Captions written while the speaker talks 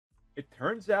It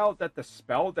turns out that the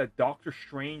spell that Doctor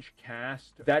Strange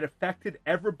cast that affected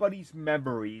everybody's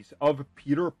memories of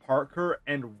Peter Parker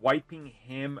and wiping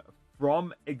him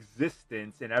from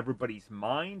existence in everybody's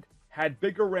mind had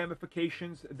bigger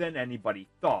ramifications than anybody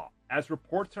thought, as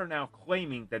reports are now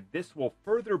claiming that this will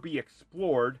further be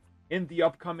explored in the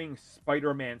upcoming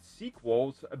Spider-Man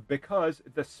sequels because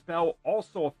the spell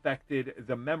also affected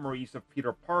the memories of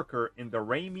Peter Parker in the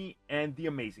Raimi and the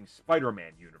Amazing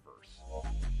Spider-Man universe.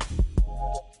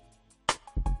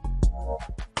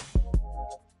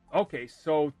 Okay,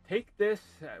 so take this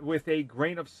with a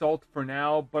grain of salt for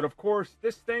now, but of course,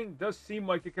 this thing does seem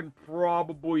like it can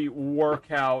probably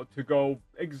work out to go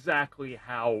exactly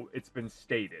how it's been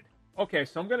stated. Okay,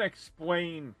 so I'm going to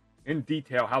explain in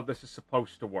detail how this is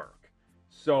supposed to work.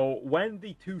 So, when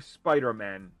the two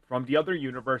Spider-Men from the other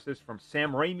universes, from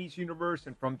Sam Raimi's universe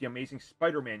and from the Amazing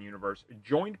Spider-Man universe,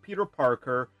 joined Peter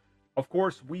Parker, of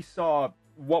course, we saw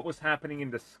what was happening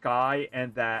in the sky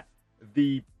and that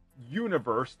the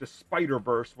universe, the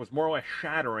Spider-Verse, was more or less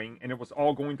shattering and it was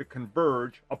all going to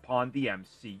converge upon the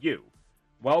MCU.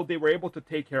 Well, they were able to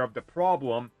take care of the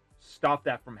problem, stop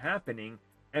that from happening,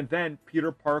 and then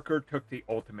Peter Parker took the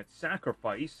ultimate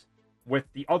sacrifice. With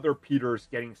the other Peters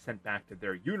getting sent back to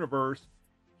their universe,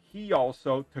 he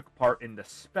also took part in the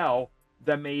spell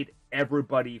that made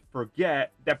everybody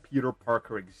forget that Peter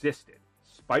Parker existed.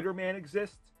 Spider-Man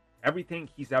exists, everything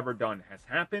he's ever done has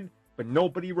happened, but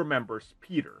nobody remembers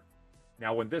Peter.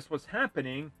 Now, when this was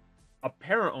happening,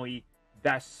 apparently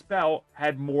that spell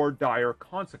had more dire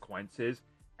consequences.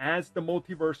 As the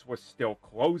multiverse was still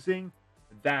closing,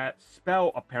 that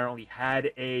spell apparently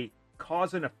had a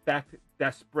cause and effect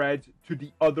that spreads to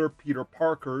the other Peter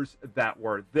Parkers that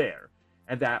were there.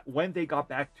 And that when they got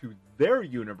back to their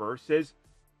universes,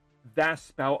 that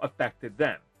spell affected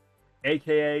them.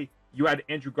 AKA, you had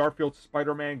Andrew Garfield's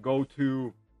Spider-Man go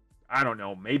to, I don't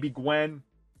know, maybe Gwen,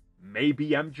 maybe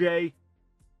MJ,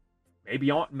 maybe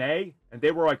Aunt May, and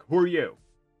they were like, who are you?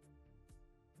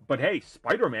 But hey,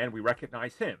 Spider-Man, we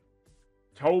recognize him.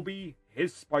 Toby,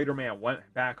 his Spider-Man went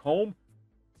back home.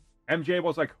 MJ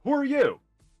was like, who are you?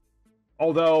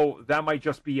 Although that might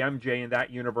just be MJ in that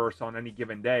universe on any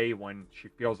given day when she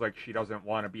feels like she doesn't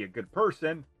want to be a good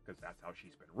person, because that's how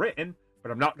she's been written.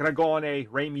 But I'm not going to go on a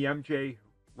Raimi MJ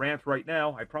rant right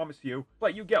now, I promise you.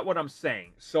 But you get what I'm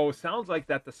saying. So it sounds like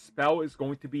that the spell is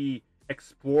going to be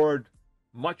explored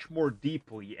much more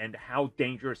deeply and how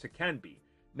dangerous it can be.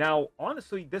 Now,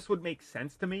 honestly, this would make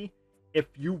sense to me if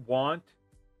you want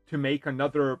to make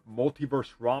another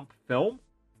multiverse romp film.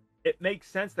 It makes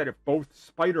sense that if both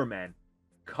Spider-Men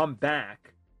come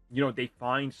back, you know, they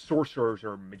find sorcerers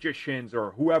or magicians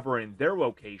or whoever in their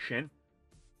location,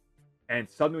 and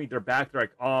suddenly they're back, they're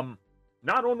like,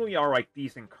 not only are like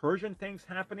these incursion things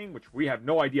happening, which we have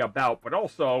no idea about, but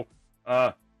also,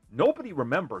 nobody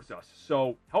remembers us,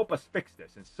 so help us fix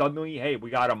this. And suddenly, hey, we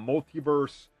got a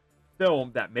multiverse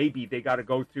film that maybe they got to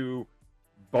go through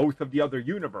both of the other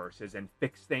universes and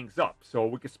fix things up, so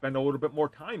we could spend a little bit more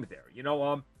time there. You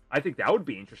know, I think that would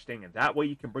be interesting, and that way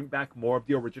you can bring back more of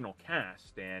the original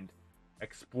cast and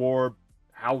explore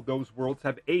how those worlds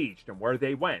have aged and where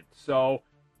they went. So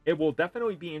it will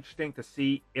definitely be interesting to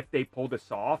see if they pull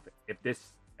this off, if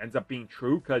this ends up being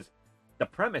true, because the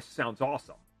premise sounds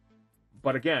awesome.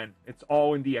 But again, it's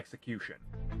all in the execution.